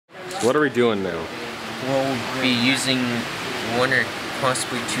What are we doing now? We'll be using 1 or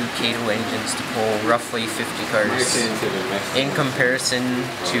possibly 2 Kato engines to pull roughly 50 cars, in comparison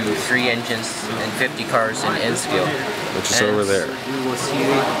to 3 engines and 50 cars in N-scale. Which is over there. We will see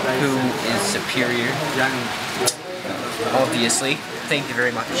who is superior. Obviously. Thank you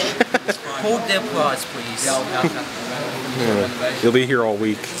very much. Hold the applause, please. Yeah. You'll be here all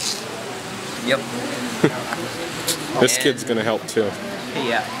week. Yep. This kid's gonna help too.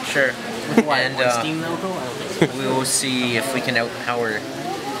 Yeah, sure. And we will see if we can outpower.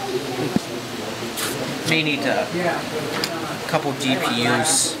 May need a couple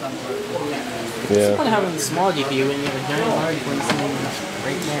GPUs. Yeah. It's fun having a small GPU when you have a giant large one sitting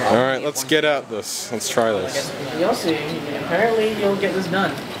right there. Alright, let's get at this. Let's try this. You'll see. Apparently you'll get this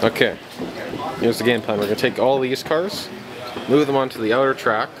done. Okay. Here's the game plan. We're gonna take all these cars, move them onto the outer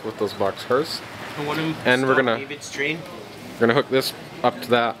track with those box cars. And we're gonna hook this up to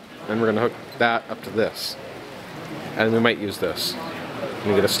that, and we're gonna hook that up to this. And we might use this.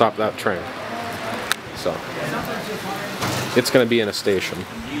 We gotta stop that train. So it's gonna be in a station.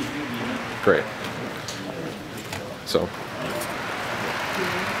 Great. So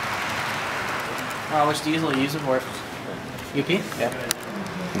which diesel are you using for? UP? Yeah.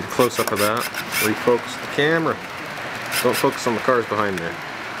 Close up of that. Refocus the camera. Don't focus on the cars behind there.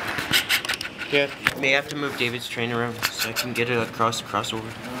 Yeah. May I have to move David's train around so I can get it across the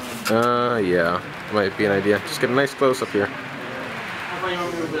crossover? Yeah. Might be an idea. Just get a nice close up here.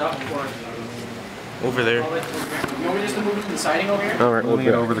 Over there. You want me just to move it to the siding over here? Alright, we'll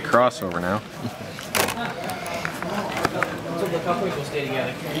get over the crossover now. So the couplers will stay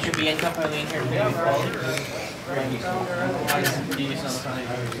together. You should be in couple in here.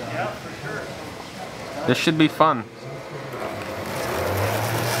 This should be fun.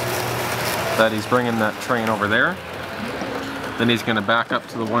 That he's bringing that train over there. Then he's going to back up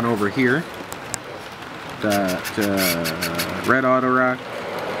to the one over here. That red auto rack.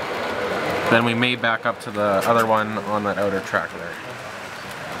 Then we may back up to the other one on that outer track there.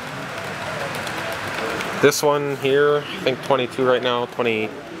 This one here, I think 22 right now,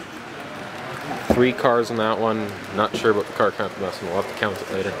 23 cars in that one. Not sure about the car count in this one, we'll have to count it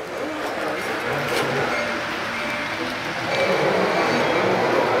later.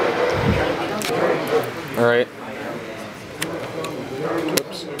 Alright.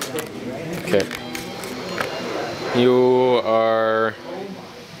 Oops. Okay. You are...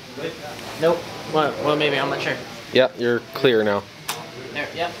 Nope. Well, maybe. I'm not sure. Yeah, you're clear now. There.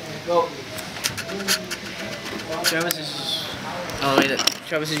 Yep. Go. Travis is. Oh wait.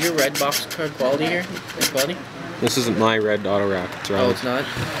 Travis, is your red box card quality here? Red quality? This isn't my red auto rack. It's Oh, it's not.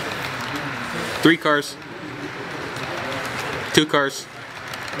 3 cars. 2 cars.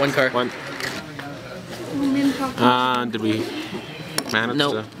 1 car. 1. Did we manage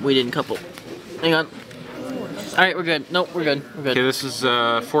No, we didn't couple. Hang on. Alright, we're good. Nope, we're good. We're good. Okay, this is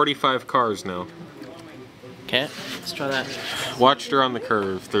 45 cars now. Okay, let's try that. Watched her on the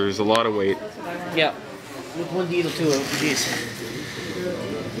curve. There's a lot of weight. Yeah. With 1 diesel too. Jeez.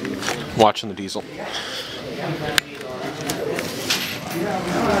 Watching the diesel.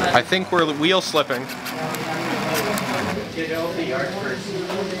 I think we're wheel slipping.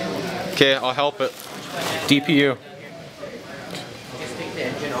 Okay, I'll help it. DPU.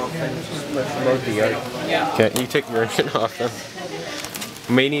 Okay, you take your engine off then.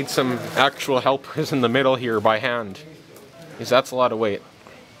 May need some actual helpers in the middle here by hand, because that's a lot of weight.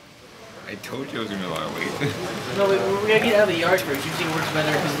 I told you it was going to be a lot of weight. No, we gotta get out of the yard first. Usually it works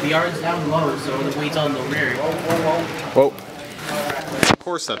better because the yard's down low, so the weight's on the rear. Whoa. Of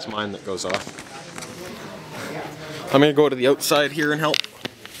course that's mine that goes off. I'm gonna go to the outside here and help.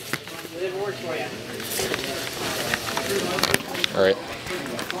 It works for you. Alright.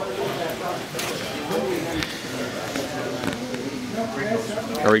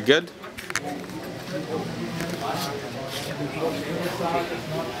 Are we good?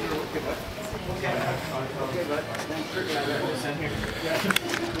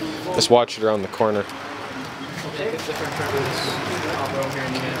 Just watch it around the corner.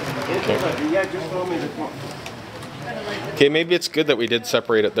 Okay, maybe it's good that we did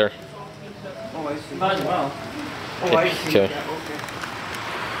separate it there. Okay.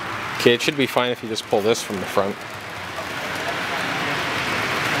 Okay, it should be fine if you just pull this from the front.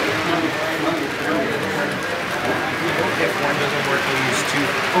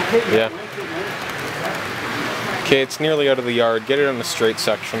 Yeah. Okay, it's nearly out of the yard. Get it in the straight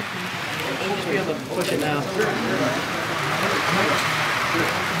section. You should just be able to push it now.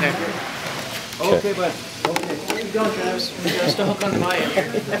 There. Okay, bud. Okay. Where you going, Travis? You're still hook on my end.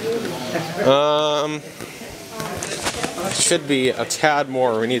 It should be a tad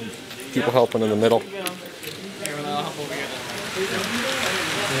more. We need people helping in the middle. Here, I'll hop over here.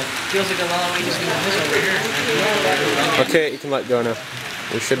 Feels like a long way just doing this over here. Okay, you can let go now.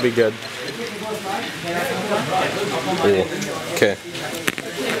 We should be good. Cool. Okay.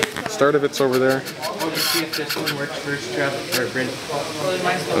 Start of it's over there. Let's see if this one works first, Travis, or Brent.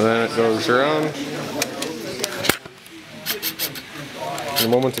 And then it goes around. A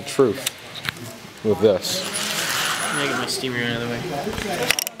moment of truth with this. I'm gonna get my steamer out of the way.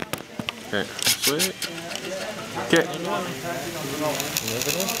 Okay. Sweet. Okay.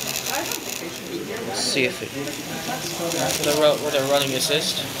 Let's see if it. With a running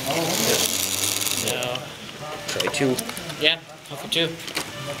assist. No. Try 2. Yeah, go for 2.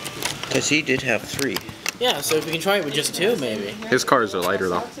 Because he did have 3. Yeah, so if we can try it with just 2, maybe. His cars are lighter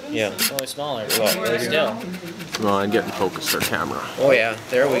though. Yeah. Only smaller, but still. Well, I'm getting focused our camera. Oh yeah,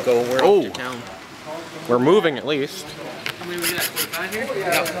 there we go. We're Oh. up to town. We're moving at least. How many we got? 45 here?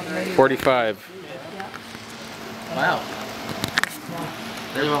 Yeah. 45. Wow.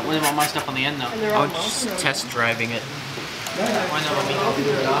 What about my stuff on the end though? I'm just test driving it. Why not let me help you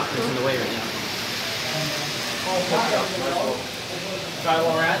it off? It's in the way right now. Try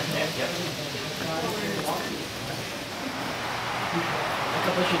while we're at it? Yeah. A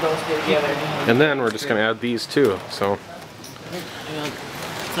couple should those get together. And then we're just gonna add these too. So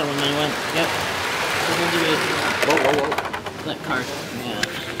Someone may went. Yep. Whoa, whoa, whoa. That card. Yeah.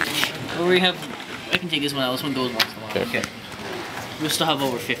 Well, we have. I can take this one out. This one goes once in a while. okay. We'll still have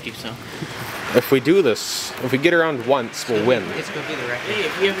over 50, so. If we do this, if we get around once, we'll win. It's going to be the record. Hey,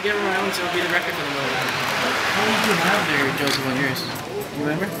 if we ever get around, it'll be the record for the moment. How many do you have there, Joseph, on yours? You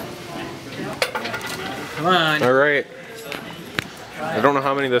remember? Come on. All right. I don't know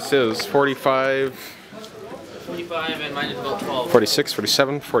how many this is. 45, 45 and mine is about 12. 46,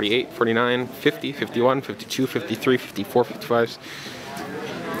 47, 48, 49, 50, 51, 52, 53, 54, 55,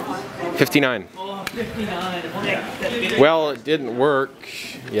 59. Oh, 59. Well, it didn't work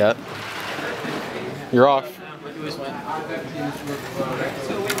yet. You're off. Yeah,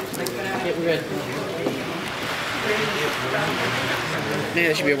 we're good. Yeah,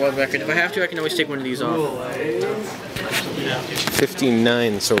 that should be a world record. If I have to, I can always take one of these off. Yeah.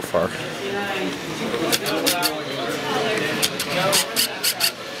 59 so far.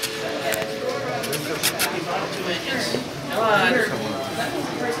 Come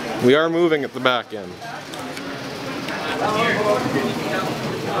on. We are moving at the back end.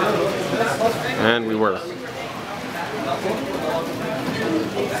 And we were.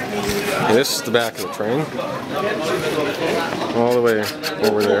 Okay, this is the back of the train. All the way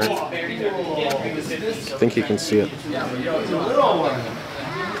over there. I think you can see it.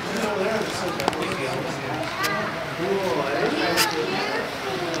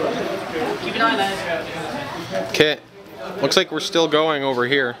 Keep an eye on that. Okay. Looks like we're still going over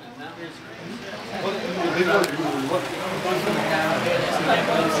here.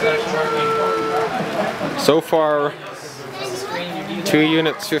 So far, 2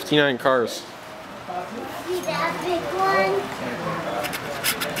 units, 59 cars.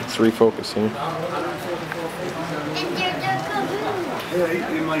 It's refocusing.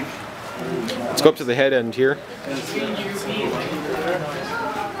 Let's go up to the head end here. Let's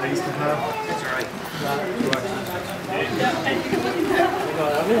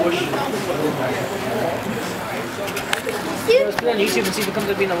put it on YouTube and see if it comes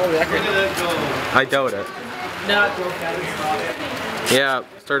up being a world record. I doubt it. No. Yeah, it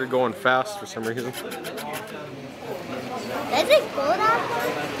started going fast for some reason. Does it go that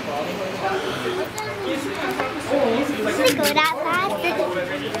fast? Does it go that fast?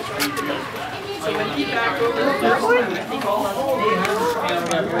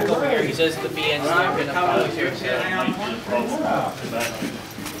 He says the BN's not been up here.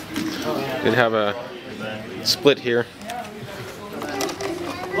 Did have a split here.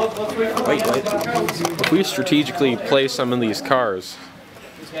 If we strategically place some in these cars,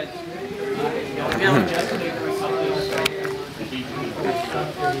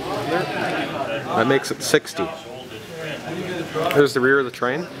 that makes it 60. There's the rear of the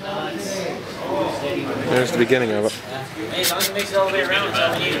train. There's the beginning of it. Hey, as long as it makes it all the way around, it's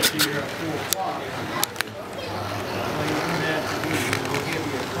all we need.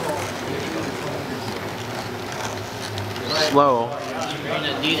 Slow.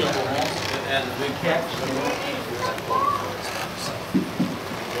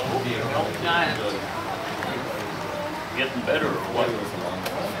 Getting better or what?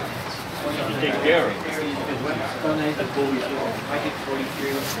 You take care of it. I did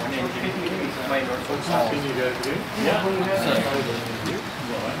 43 with one engine. My Norfolk style.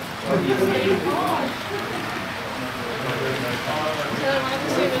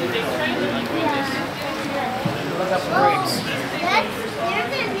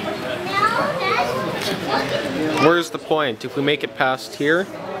 Where's the point? If we make it past here,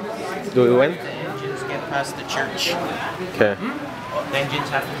 do we win? Engines get past the church. Okay. Engines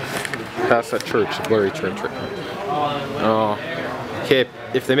have to make it to the church. Past that church, the blurry church. Oh. Okay,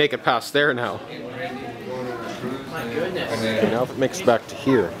 if they make it past there now. My goodness. Okay, now if it makes it back to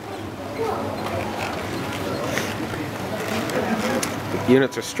here. The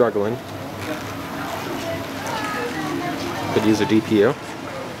units are struggling. Could use a DPU.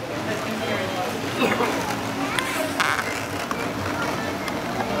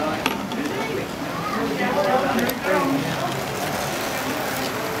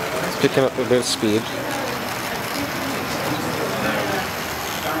 It's picking up a bit of speed.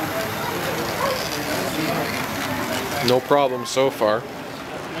 No problem so far.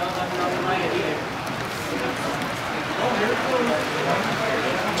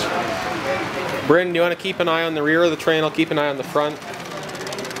 Bryn, do you want to keep an eye on the rear of the train? I'll keep an eye on the front.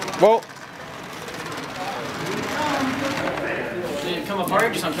 Whoa! Did it come apart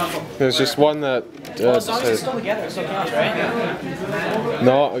or just uncoupled? There's just one that... Well, as long as it's still together, it still counts, right?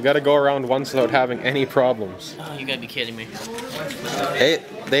 No, I gotta go around once without having any problems. Oh, you gotta be kidding me. Hey,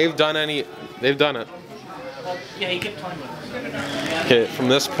 they've done it. Yeah, he kept telling me. Okay, from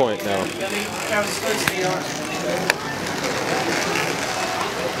this point now.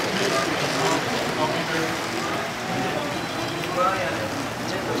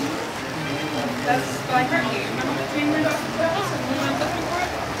 That's what I heard you. Remember the train went off the bus and we went looking for it?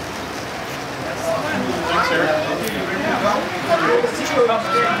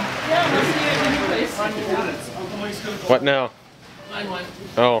 Yeah, we'll see you at the new place. What now? Mine won.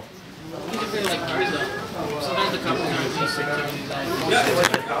 Oh. You can feel like cars though. Sometimes the couple are just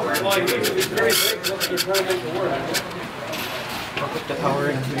I'll put the power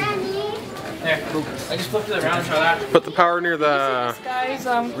in. there. I just flipped it around, try that. Put the power near the... This guy's,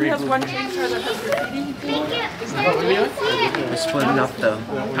 he has one train car that has graffiti. What were we doing? We're splitting up the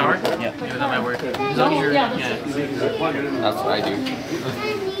Power? Yeah. That might work. As long as you're, yeah. That's what I do.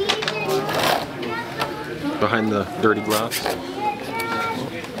 Behind the dirty glass.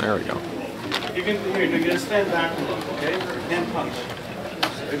 There we go. You can here, you're gonna stand back a little, okay? And punch.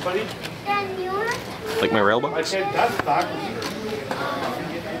 Everybody? Like my rail I box? said that's back.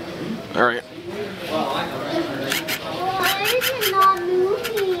 Alright. Why is it not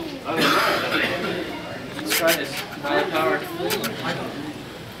moving? Let's try this. Power.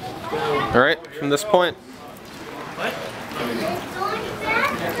 Alright, from this point. What? I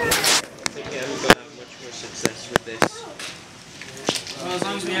think I'm gonna have much more success with this. Well, as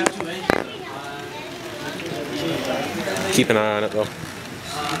long as we have two engines. Keep an eye on it though.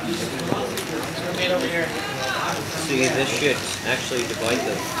 We're made over here. See, this should actually divide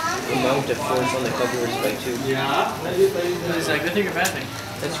the amount of force on the couplers by 2. Yeah. Is that a good thing or bad thing?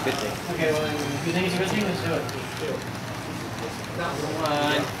 That's a good thing. Okay, well, if you think it's a good thing, let's do it.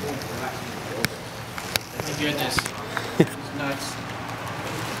 One. Thank goodness. It's nuts.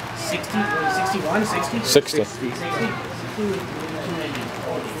 60? 60? 60. 60?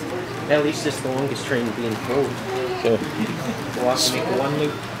 At least it's the longest train being pulled. Okay. We'll have to make one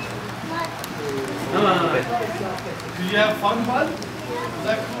loop. Did you have fun, bud? Was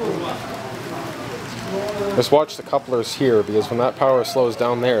that cool or what? Just watch the couplers here because when that power slows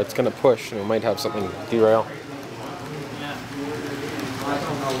down there, it's going to push and it might have something derail. Yeah.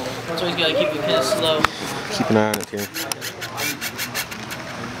 That's why you gotta keep it kind of slow. Keep an eye on it here.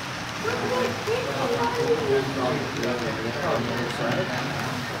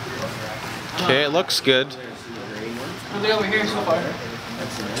 Okay, it looks good. I'll be over here so far.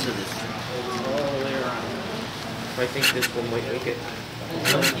 That's the end of this. All the way around. I think this one might make it.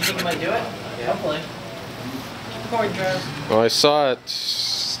 You think you might do it? Yeah. Hopefully. Keep going, Travis. Well, I saw it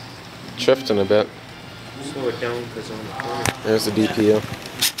shifting a bit. Slow it down because on the corner. There's the DPU.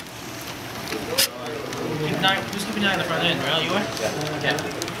 Just keep an eye on the front end, right? You are? Yeah.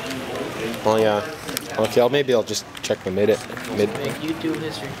 Oh yeah. Okay, maybe I'll just check the mid. Make YouTube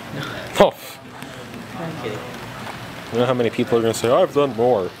history. No. Oh. I'm kidding. You know how many people are going to say, I've done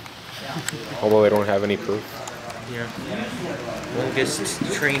more. Although they don't have any proof. Yeah. Longest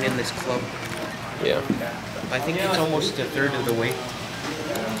train in this club. Yeah. I think it's almost a third of the way.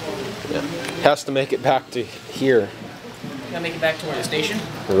 Yeah. Has to make it back to here. Gotta make it back to where the station?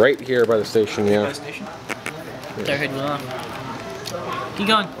 Right here by the station, By yeah. the station? They're heading off. Keep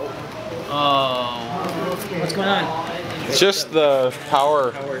going. Oh. What's going on? It's just the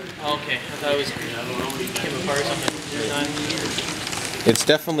power. Oh, okay. I thought it was came apart or something. It's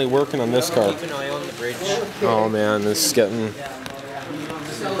definitely working on this car. Keep an eye on the bridge. Oh man, this is getting...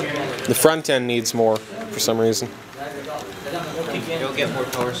 The front end needs more for some reason. You'll get more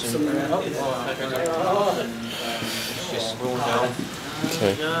power soon. Just roll down.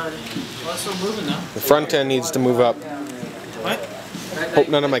 Okay. Well, it's still moving though. The front end needs to move up. What? Hope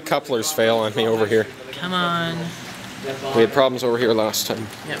none of my couplers fail on me over here. Come on. We had problems over here last time.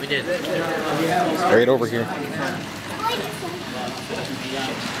 Yeah, we did. Right over here.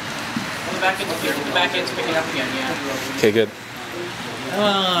 The back end's picking up again, yeah. Okay, good. Come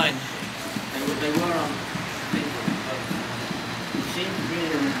on.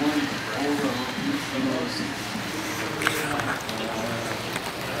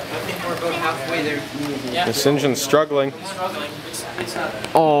 I think we're about halfway there. Yeah. This engine's struggling. It's struggling. It's not.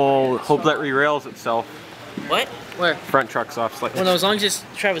 Oh, hope that re-rails itself. What? Where? Front truck's off slightly. Well, no, as long as it's,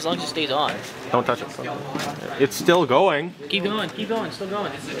 Travis, as long as it stays on. Don't touch it. It's still going. Keep going, still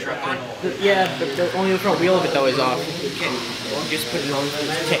going. Yeah, but the only front wheel of it though is off. Just put it on.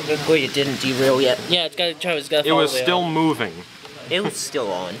 Technically, it didn't derail yet. Yeah, it's got Travis. It's got. It was still moving. It was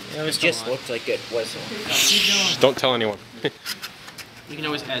still on. It was just still on. looked like it wasn't. Don't tell anyone. You can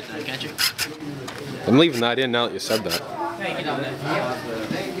always add that, can't you? I'm leaving that in now that you said that. Yeah, you can add that.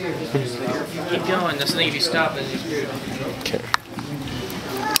 Keep going. That's the thing. If you stop, then you're screwed. Okay.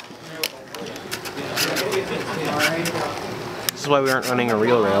 This is why we aren't running a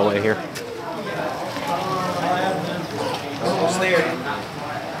real railway here. Almost there.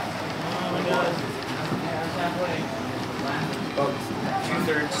 About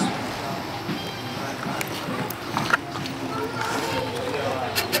 2/3.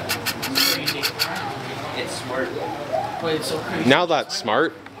 It's smart. Wait, it's so crazy. Now that's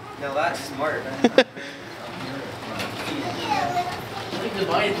smart. Now that's smart. I think the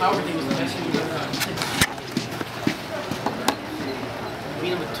divided power thing was the best thing we've ever done.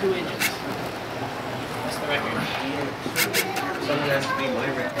 Beat him with 2 engines. That's the record. Someone has to be my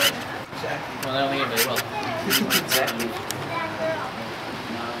record. Well, I don't think anybody will. Exactly.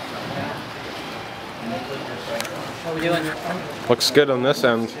 How are we doing? Looks good on this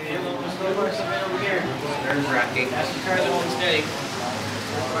end. Nerve-wracking. That's the car's holding steady.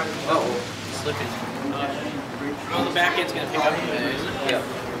 Uh-oh. Slipping. Oh, the back end's gonna pick up a bit, isn't it? Yeah.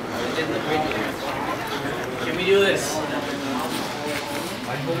 Can we do this?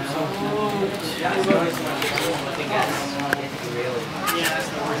 I hope so. I think that's really. Yeah, that's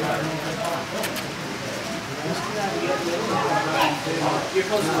the worst part. You're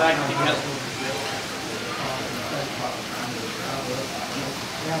close to the back, I think that's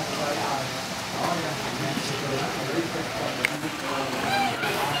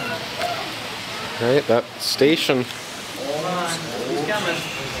Right, that station. Hold on. He's coming.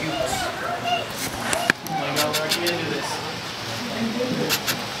 Oh my god, we're actually gonna do this.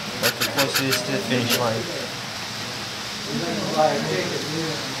 That's the closest to the finish line.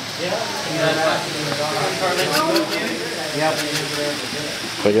 Yep.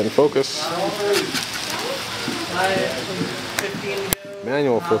 If I get in focus. 15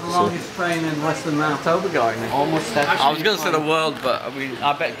 Manual focus here. train in Western Manitoba going? Almost that. I was going to say the world, but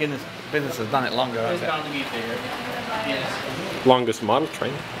I bet Guinness business has done it longer. It's Hasn't it? bound to be bigger. Yes. Longest model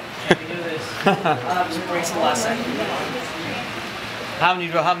train. Can we do this? Just brace the last second. How many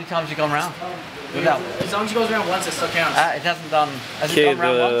times have you gone round? Without, As long as it goes around once, it still counts. it hasn't done. Has it Okay, gone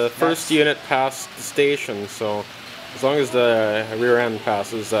round the once? first unit passed the station, so as long as the rear end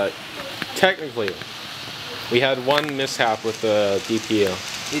passes, technically, we had one mishap with the DPU.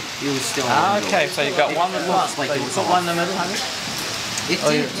 It was still on. Okay, so you've got one that looks like so it you was put off. one in the middle, have you? It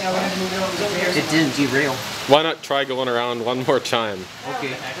did. Yeah, we had to move it over the It didn't derail. Why not try going around one more time?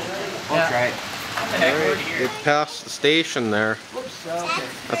 Okay. I'll try it. What the heck, we're here. It passed the station there.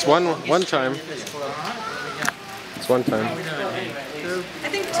 That's one time. It's one time. I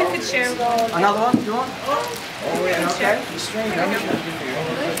think 2 could share. Another one? Do you want?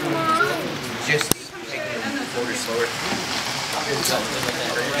 Just taking it order slower.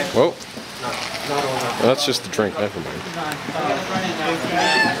 Whoa. That's just the drink, never mind.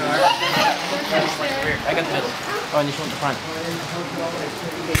 I got the middle. Oh, and you want the front.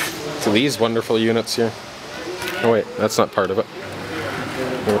 So these wonderful units here. Oh wait, that's not part of it.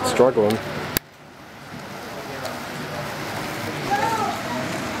 Oh, it's struggling.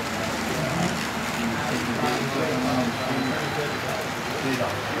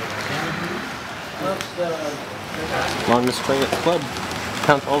 Longest train at the club.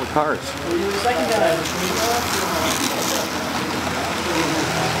 Count all the cars.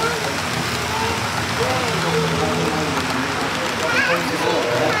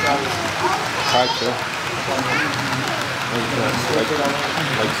 Tried to.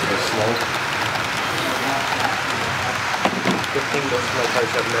 the slow. Good thing most of my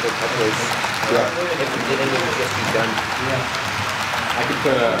cars have metal couplers. Yeah. If you didn't, it would just be done. I could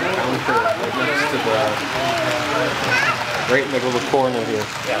put a counter right next to the, right in the little corner here.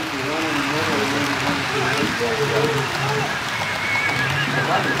 Yeah.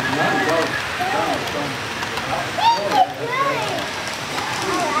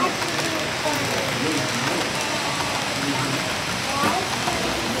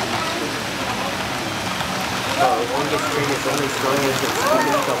 Longest train is only strong as its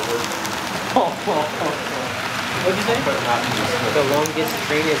weakest coupler. What'd you say? The longest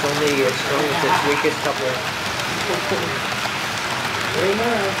train is only as strong as its weakest coupler.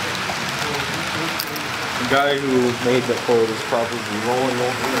 The guy who made the quote is probably rolling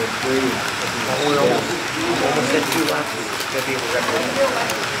over in his grave. Almost said 2 laps. That'd be a record.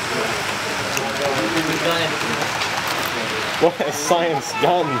 What has science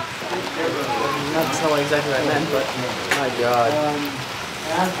done? That's not exactly what I meant, but My God.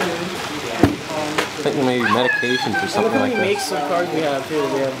 I think maybe medication for look something how like many that. makes of cars we have too.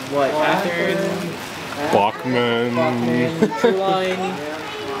 We have what? Catherine, Bachmann. Rylen.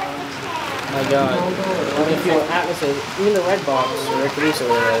 My God. Only a few Atlases, even the red box or Recreaso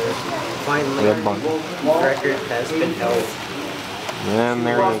or whatever. Finally, Red button. record has been held. And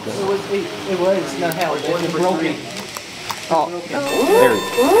there you go. It was not held. It's broken. Oh, there you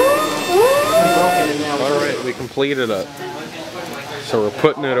go. Broken and now. Alright, we completed it. So we're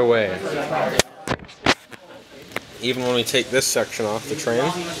putting it away. Even when we take this section off the train,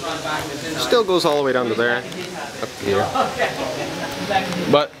 it still goes all the way down to there, up here.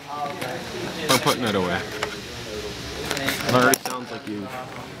 But we're putting it away. It already sounds like you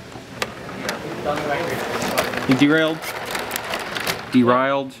derailed.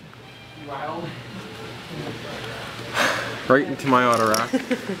 Derailed. Right into my auto rack.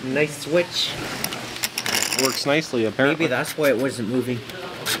 Nice switch. Works nicely, apparently. Maybe that's why it wasn't moving.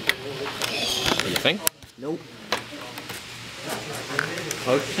 You think? Nope.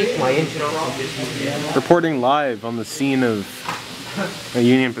 I'll keep my engine off. Reporting live on the scene of a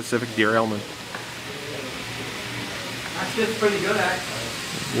Union Pacific derailment. That's pretty good,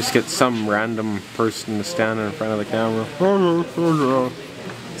 actually. Just get some random person to stand in front of the camera.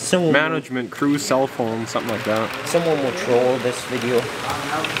 Management, crew, cell phone, something like that. Someone will troll this video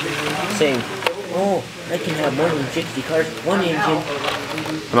saying, oh, I can have more than 60 cars, one engine.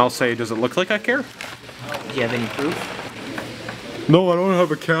 And I'll say, does it look like I care? Do you have any proof? No, I don't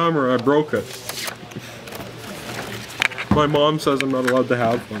have a camera. I broke it. My mom says I'm not allowed to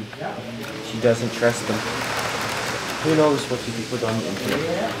have one. She doesn't trust them. Who knows what you can put on the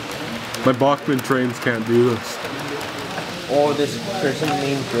internet? My Bachmann trains can't do this. Oh, this person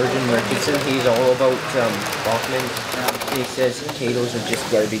named Jordan Murchison, he's all about Bachmann. He says potatoes are just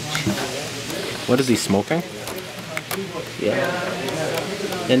garbage. What is he smoking? Yeah.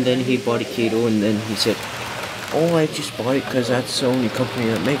 And then he bought a Kato and then he said, oh, I just bought it because that's the only company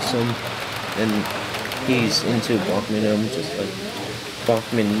that makes them. And he's into Bachmann and I'm just like,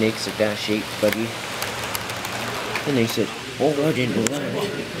 Bachmann makes a Dash 8, buddy. And they said, oh, I didn't know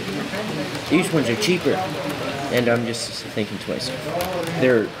that. These ones are cheaper. And I'm just thinking to myself,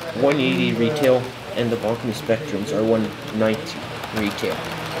 they're 180 retail and the Bachmann Spectrums are 190 retail.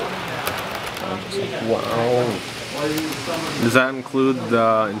 I'm just like, wow. Does that include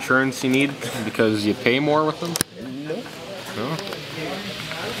the insurance you need because you pay more with them? No. No.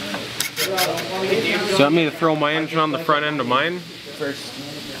 So you want me to throw my engine on the front end of mine? First.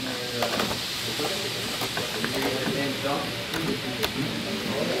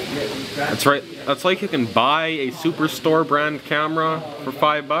 That's right. That's like you can buy a Superstore brand camera for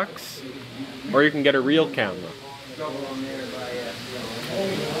 $5, or you can get a real camera.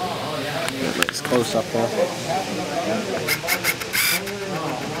 Nice close up there.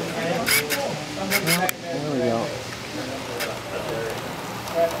 There we go.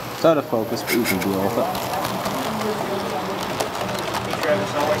 It's out of focus, but you can deal with it.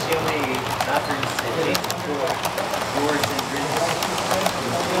 Travis, how much the only bathrooms that take doors and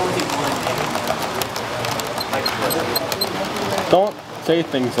Don't say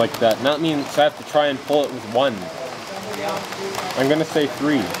things like that. That means I have to try and pull it with one. I'm gonna say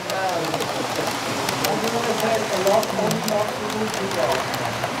 3.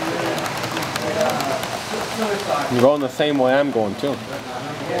 You're going the same way I'm going too.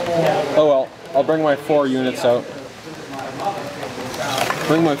 Oh well, I'll bring my 4 units out.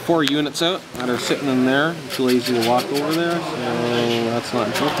 Bring my 4 units out that are sitting in there. It's lazy to walk over there, so that's not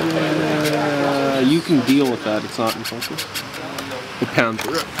in focus. You can deal with that, it's not in focus. The pound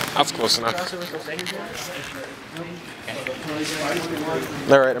through it. That's close enough.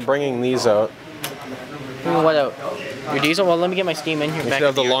 Alright, I'm bringing these out. Bring what out? Your diesel? Well, let me get my steam in here. We Back should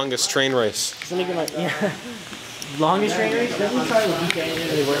have the in here. longest train race. Let me get my longest train race. Let me try the DK engine.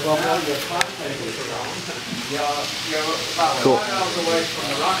 They work well. Cool.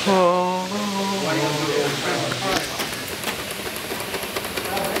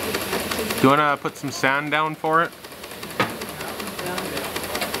 Do you want to put some sand down for it?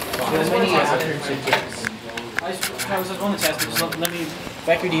 I was on the test, but just let me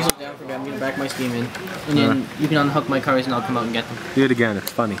back your diesel down for me. I'm going to back my steam in. And then you can unhook my cars and I'll come out and get them. Do it again,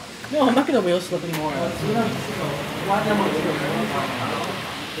 it's funny. No, I'm not going to wheel slip anymore.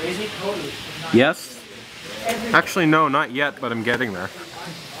 Crazy? Yes? Actually, no, not yet, but I'm getting there.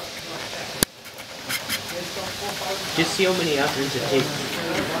 Just see how many afternoons it takes.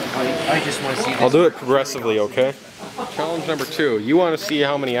 I just want to see this. I'll do it progressively, okay? Challenge number 2. You want to see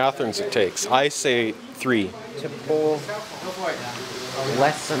how many Atherns it takes. I say 3. To pull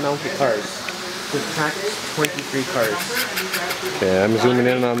less amount of cars. Subtract 23 cars. Okay, I'm zooming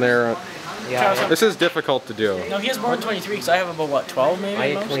in on there. Yeah. This is difficult to do. No, he has more than 23 because I have about, what, 12 maybe? I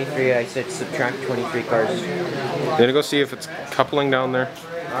had 23, I said subtract 23 cars. You gonna go see if it's coupling down there?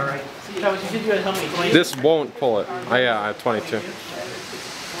 Alright. Travis, you said you had how many? 20? This won't pull it. Oh yeah, I have 22.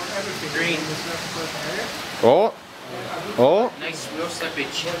 Green. Oh! Oh! Nice wheel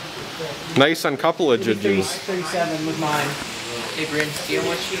slippage. Nice uncoupleage. 37 with mine. Hey Bryn, see how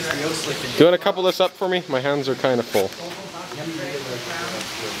much she's wheel slipping. Do you want to couple this up for me? My hands are kind of full.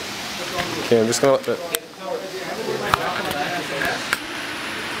 Okay, I'm just gonna let that.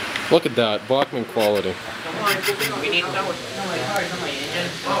 Look at that, Bachmann quality. We need power.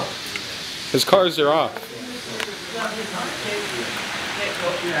 His cars are off.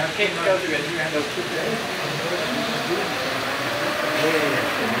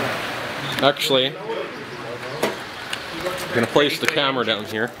 Actually, I'm gonna place the camera down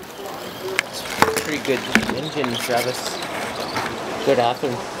here. Pretty good engine, Travis. Good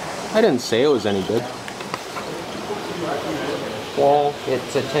Atherton. I didn't say it was any good. Well,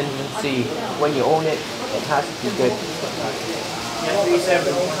 it's a tendency. When you own it, it has to be good.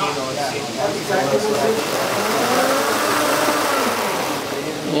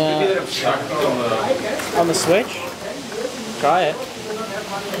 Yeah. On the switch? Try it.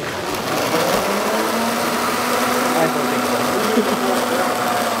 I don't think so.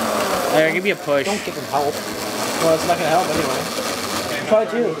 I'll give you a push. Don't give him help. Well, it's not going to help anyway. Try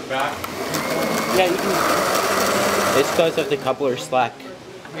two. Yeah, you can. It's because of the coupler slack.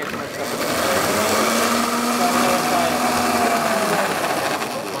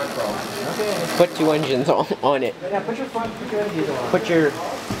 Put 2 engines on it. Yeah, put your front, put your diesel on. Put your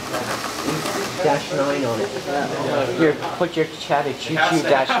 -9 on it. Here, put your Chatter Choo Choo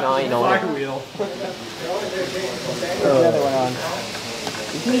 -9 on it. Flywheel. The other one on.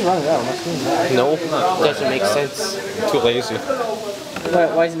 You can just run it out. Let's do that. No, doesn't make sense. Too lazy.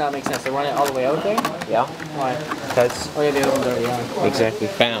 Why does it not make sense? They run it all the way out there? Yeah, Why? because Oh yeah, the other one's already on. exactly.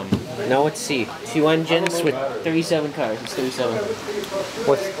 Bam. Now let's see. 2 engines with 37 cars. It's 37.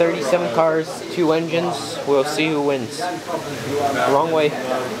 37 cars, 2 engines. We'll see who wins. Wrong way.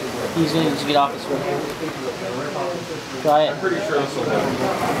 He's going to get off his foot. Try it.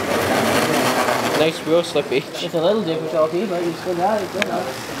 Nice wheel slippage. It's a little difficulty, but you still got it. Good enough.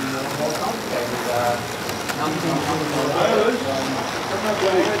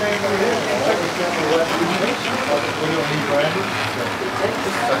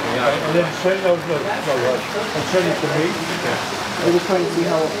 And then send those, and send it to me. We're just trying to see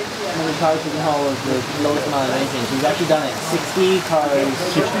how many cars we can haul with the lowest amount of engines. We've actually done it. 60 cars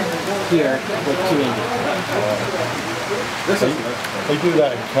here with 2 engines. They do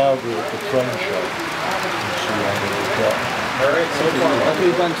that in Calgary at the train show. That's what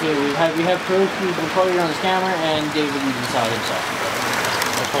we've done too. We have proof, we've recorded on his camera, and David even saw it himself.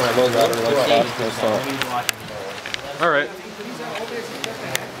 Alright.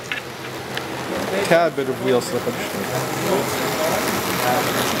 Tad bit of wheel slippage.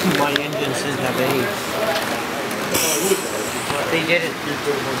 My engines didn't have any. They did it.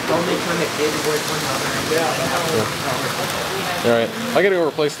 The only time it did was when Alright. I gotta go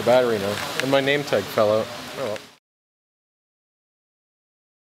replace the battery now. And my name tag fell out. Oh well.